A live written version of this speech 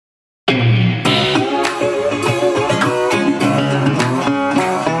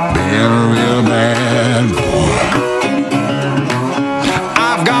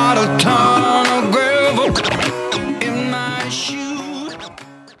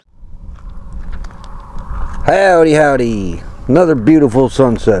Howdy, howdy. Another beautiful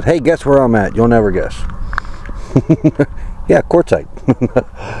sunset. Hey, guess where I'm at? You'll never guess. Yeah, quartzsite.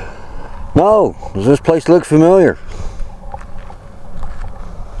 No, does this place look familiar?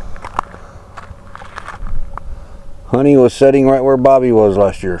 Honey was sitting right where Bobby was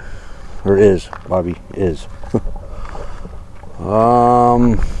last year. Or is. Bobby is.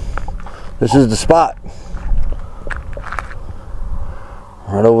 This is the spot.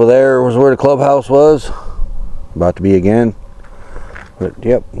 Right over there was where the clubhouse was. About to be again. But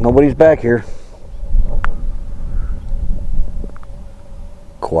yep, nobody's back here.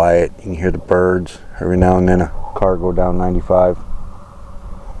 Quiet. You can hear the birds. Every now and then a car go down 95.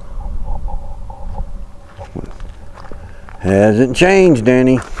 Hasn't changed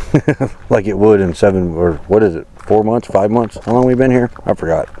any. Like it would in 7 or what is it? 4 months? 5 months? How long we been here? I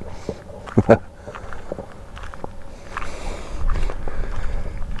forgot.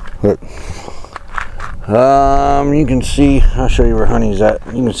 But you can see, I'll show you where honey's at.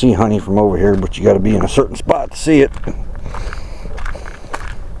 You can see honey from over here, but you got to be in a certain spot to see it.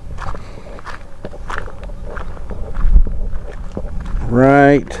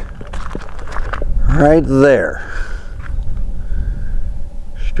 Right there.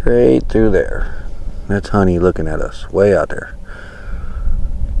 Straight through there. That's honey looking at us, way out there.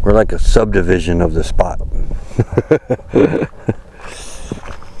 We're like a subdivision of the spot.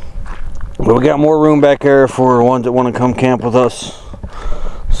 But we got more room back there for ones that want to come camp with us.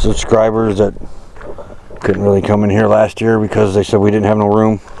 Subscribers that couldn't really come in here last year because they said we didn't have no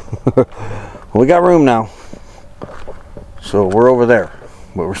room. Well, we got room now. So we're over there,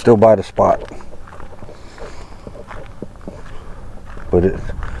 but we're still by the spot. But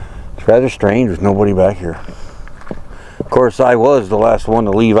it's rather strange with nobody back here. Of course, I was the last one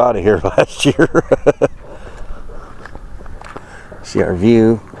to leave out of here last year. See our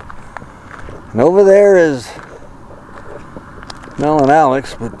view. And over there is Mel and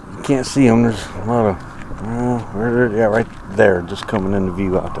Alex, but you can't see them. There's a lot of, yeah, right there, just coming in the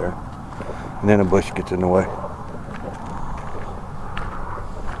view out there. And then a bush gets in the way.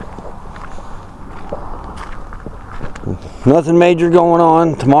 Nothing major going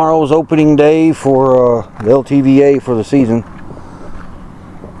on. Tomorrow's opening day for the LTVA for the season.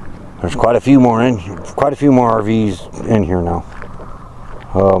 There's quite a few more RVs in here now.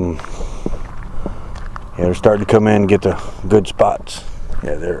 Yeah, they're starting to come in and get the good spots.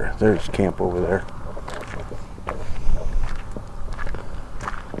 Yeah, there's camp over there.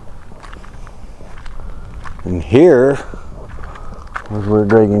 And here was where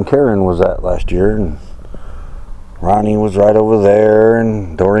Greg and Karen was at last year, and Ronnie was right over there,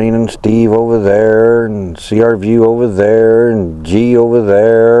 and Doreen and Steve over there, and CRView over there, and G over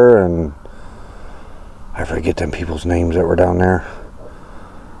there, and I forget them people's names that were down there.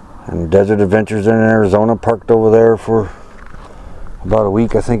 And Desert Adventures in Arizona parked over there for about a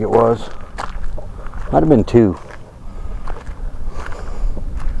week, I think it was. Might have been 2.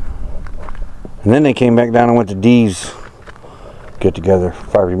 And then they came back down and went to D's get together,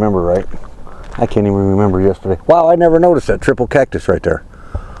 if I remember right. I can't even remember yesterday. Wow, I never noticed that triple cactus right there.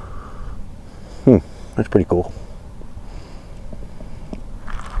 That's pretty cool.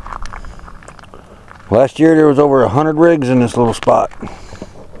 Last year there was over 100 rigs in this little spot.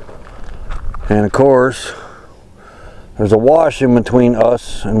 And of course, there's a wash in between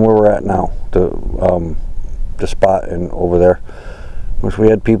us and where we're at now. The spot and over there. Which we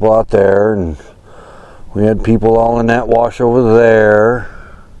had people out there, and we had people all in that wash over there.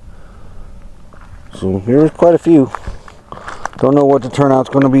 So here's quite a few. Don't know what the turnout's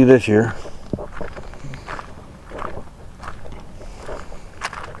going to be this year.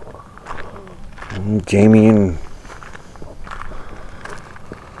 And Jamie and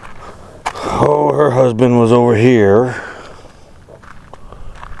her husband was over here.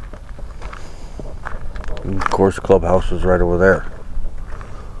 And of course, the clubhouse was right over there.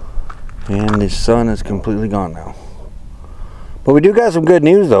 And the sun is completely gone now. But we do got some good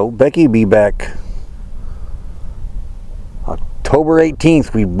news though. Becky will be back October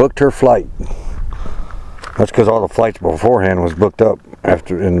 18th. We booked her flight. That's because all the flights beforehand was booked up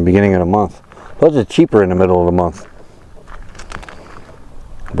in the beginning of the month. Those are cheaper in the middle of the month.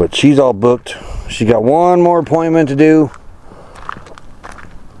 But she's all booked. She got one more appointment to do.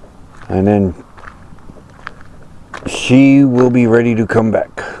 And then she will be ready to come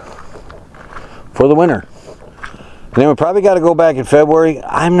back for the winter. And then we probably got to go back in February.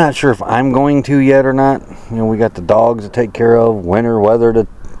 I'm not sure if I'm going to yet or not. You know, we got the dogs to take care of, winter weather to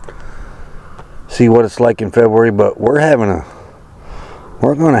see what it's like in February. But we're going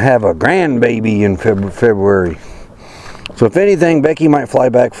to have a grandbaby in February. So if anything, Becky might fly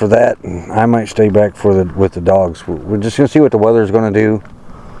back for that, and I might stay back for with the dogs. We're just going to see what the weather's going to do.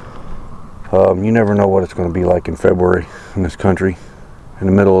 You never know what it's going to be like in February in this country, in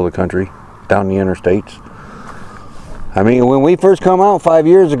the middle of the country, down the interstates. I mean, when we first come out 5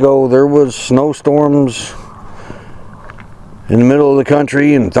 years ago, there was snowstorms in the middle of the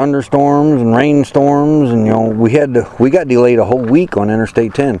country, and thunderstorms and rainstorms, and you know, we got delayed a whole week on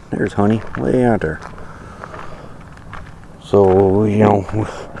Interstate 10. There's Honey, way out there. So, you know,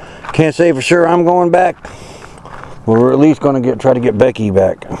 can't say for sure I'm going back. We're at least going to try to get Becky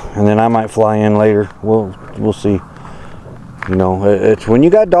back, and then I might fly in later. We'll see. You know, it's when you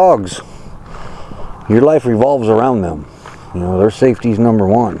got dogs, your life revolves around them. You know, their safety's number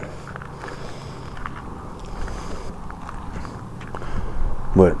one.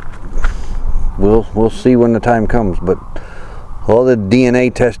 But we'll see when the time comes. But all the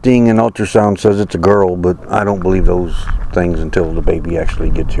DNA testing and ultrasound says it's a girl, but I don't believe those things until the baby actually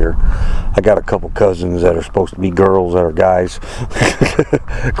gets here. I got a couple cousins that are supposed to be girls that are guys.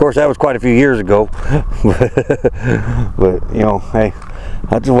 Of course, that was quite a few years ago. But you know, hey,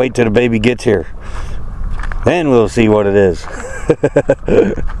 I'll just wait till the baby gets here. Then we'll see what it is.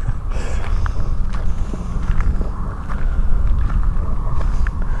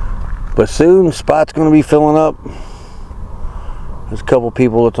 But soon, spot's going to be filling up. There's a couple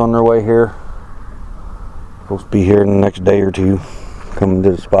people that's on their way here. Supposed to be here in the next day or two, coming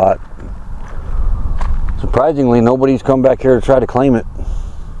to the spot. Surprisingly, nobody's come back here to try to claim it.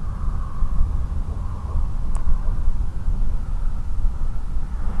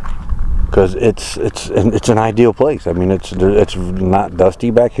 Because it's an ideal place. I mean, it's not dusty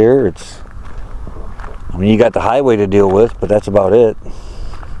back here. I mean, you got the highway to deal with, but that's about it.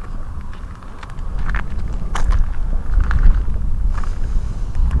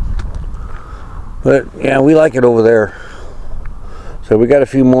 But yeah, we like it over there. So we got a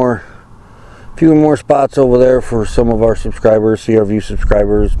few more spots over there for some of our subscribers, CRView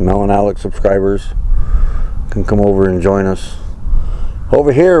subscribers, Mel and Alex subscribers. Can come over and join us.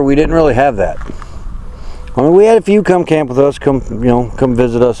 Over here, we didn't really have that. I mean, we had a few come camp with us, come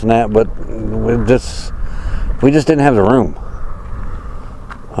visit us and that, but we just didn't have the room.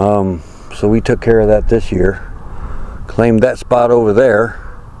 So we took care of that this year. Claimed that spot over there.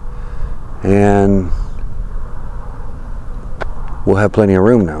 And we'll have plenty of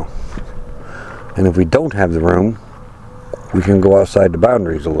room now. And if we don't have the room, we can go outside the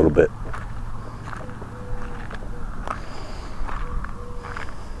boundaries a little bit.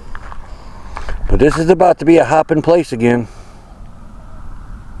 But this is about to be a hopping place again.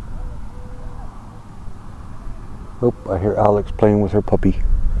 Oh, I hear Alex playing with her puppy.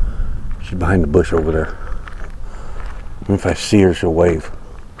 She's behind the bush over there. And if I see her, she'll wave.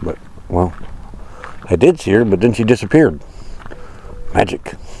 But well, I did see her, but then she disappeared.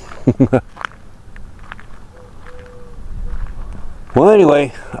 Magic. Well,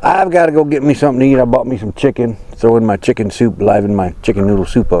 anyway, I've got to go get me something to eat. I bought me some chicken. Throw in my chicken soup, liven my chicken noodle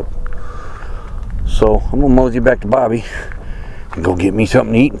soup up. So I'm going to mosey back to Bobby and go get me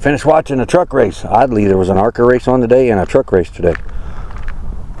something to eat and finish watching a truck race. Oddly, there was an ARCA race on today and a truck race today.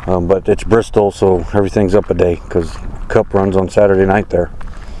 But it's Bristol, so everything's up a day because Cup runs on Saturday night there.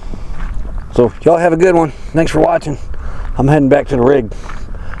 So y'all have a good one. Thanks for watching. I'm heading back to the rig.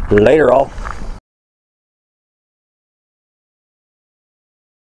 Later all.